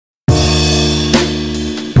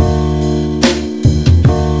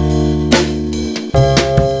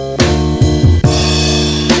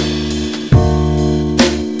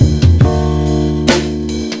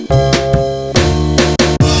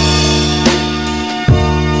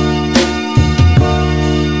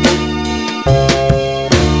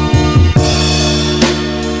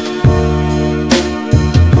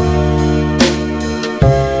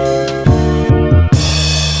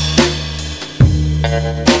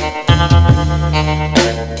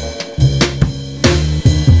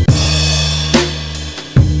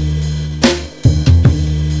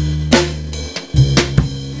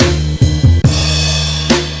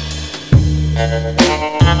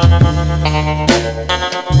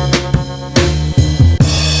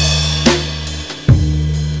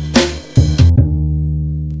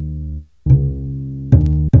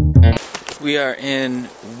We are in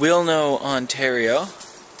Wilno, Ontario,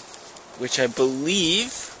 which I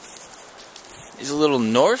believe is a little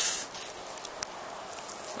north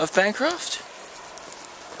of Bancroft.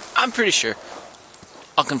 I'm pretty sure.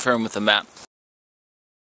 I'll confirm with the map.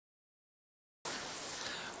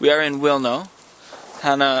 We are in Wilno.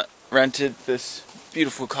 Hanna rented this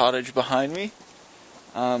beautiful cottage behind me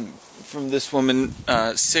from this woman,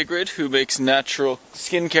 Sigrid, who makes natural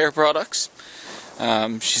skincare products.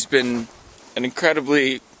 She's been an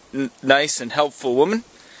incredibly nice and helpful woman,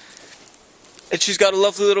 and she's got a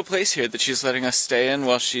lovely little place here that she's letting us stay in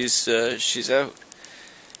while she's out.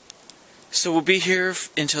 So we'll be here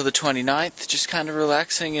until the 29th, just kind of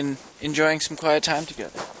relaxing and enjoying some quiet time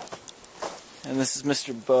together. And this is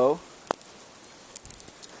Mr. Bo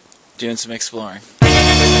doing some exploring.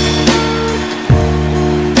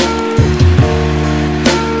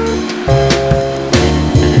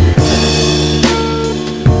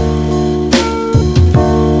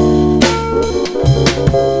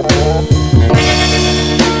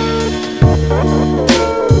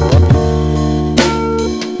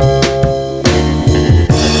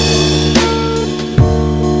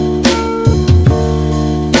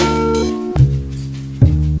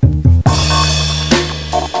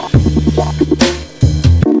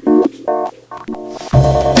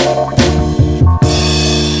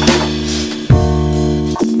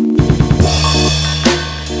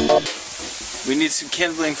 We need some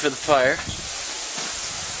kindling for the fire.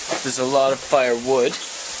 There's a lot of firewood,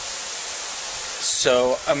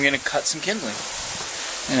 so I'm going to cut some kindling.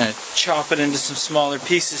 I'm going to chop it into some smaller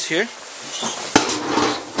pieces here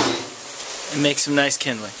and make some nice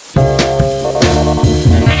kindling.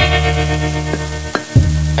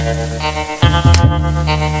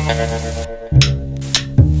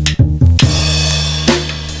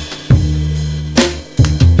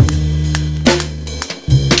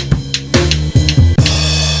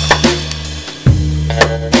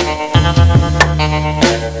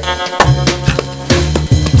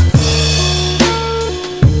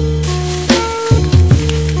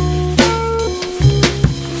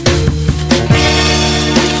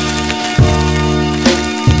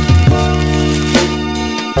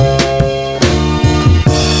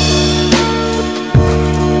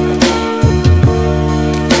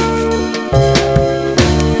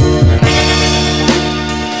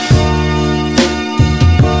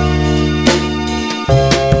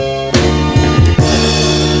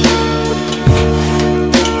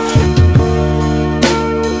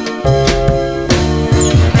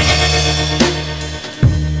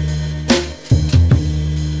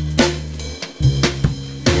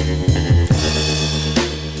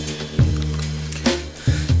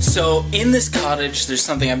 So in this cottage, there's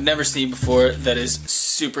something I've never seen before that is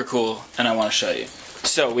super cool, and I want to show you.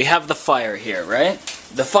 So we have the fire here, right?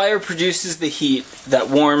 The fire produces the heat that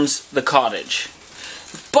warms the cottage.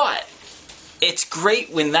 But it's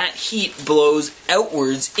great when that heat blows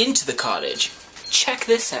outwards into the cottage. Check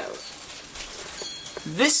this out.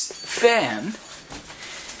 This fan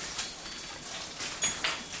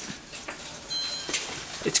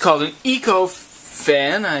it's called an eco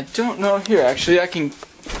fan. I don't know here actually. I can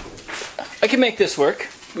make this work.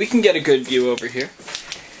 We can get a good view over here.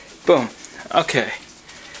 Boom. Okay.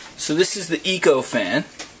 So this is the eco fan,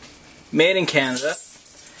 made in Canada.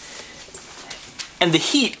 And the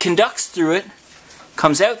heat conducts through it,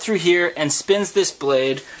 comes out through here, and spins this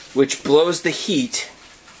blade, which blows the heat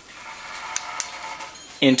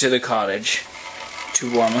into the cottage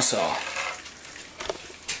to warm us all.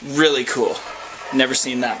 Really cool. Never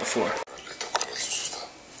seen that before.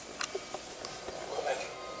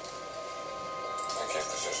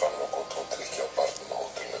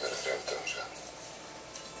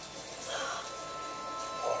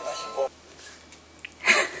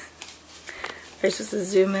 Are you supposed to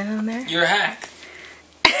zoom in on there? You're a hack.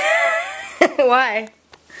 Why?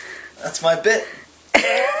 That's my bit.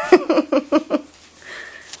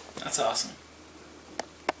 That's awesome.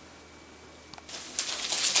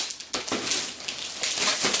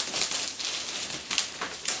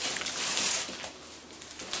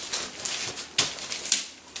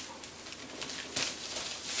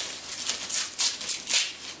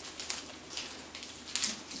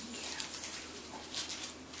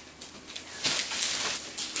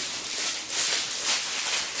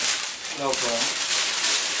 GoPro.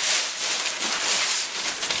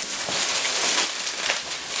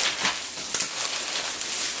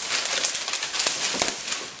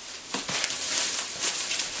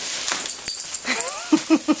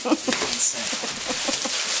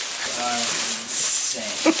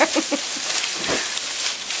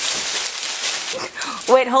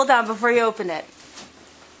 Wait, hold on before you open it.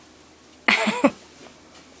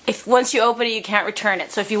 If once you open it, you can't return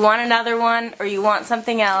it. So if you want another one or you want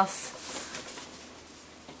something else.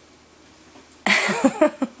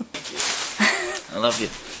 I love you.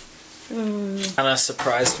 Hanna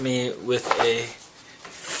surprised me with a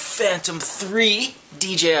Phantom 3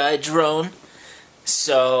 DJI drone.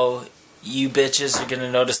 So you bitches are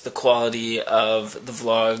gonna notice the quality of the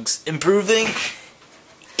vlogs improving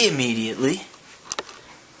immediately.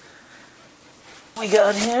 We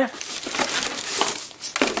got here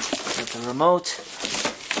with the remote.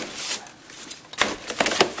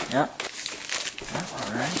 Yeah.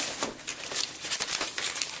 Alright.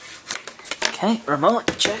 Okay,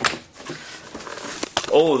 remote, check.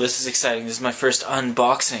 Oh, this is exciting. This is my first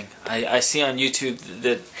unboxing. I see on YouTube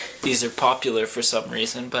that these are popular for some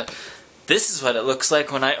reason, but this is what it looks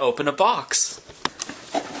like when I open a box.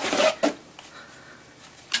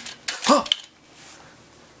 Oh!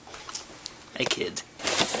 I kid.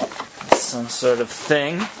 Some sort of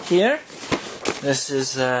thing here. This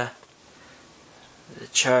is the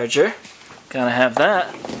charger. Gotta have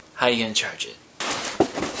that. How you gonna charge it?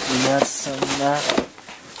 You got some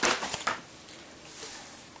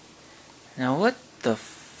Now what the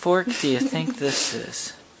fork do you think this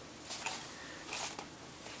is?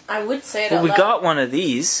 I would say it Well, out we loud. got one of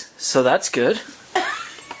these, so that's good.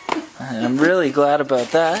 I'm really glad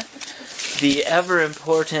about that. The ever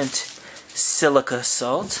important silica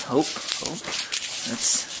salt. Oh,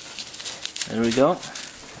 there we go.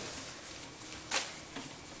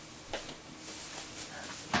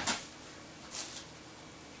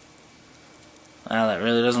 Wow, that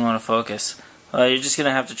really doesn't want to focus. Well, you're just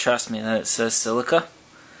gonna have to trust me that it says silica.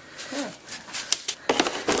 Yeah.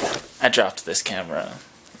 I dropped this camera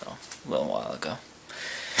a little while ago.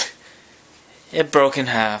 It broke in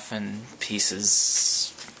half and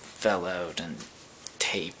pieces fell out and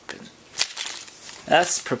tape and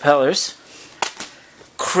that's propellers.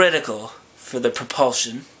 Critical for the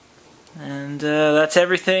propulsion. And that's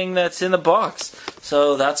everything that's in the box.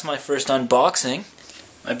 So that's my first unboxing.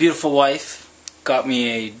 My beautiful wife got me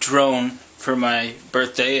a drone for my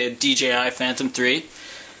birthday, a DJI Phantom 3.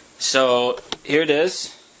 So here it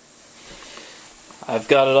is. I've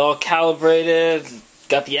got it all calibrated,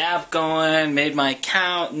 got the app going, made my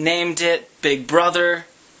account, named it Big Brother.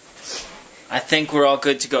 I think we're all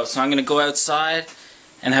good to go. So I'm gonna go outside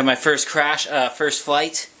and have my first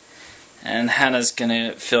flight, and Hannah's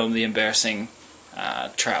gonna film the embarrassing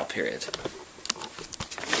trial period.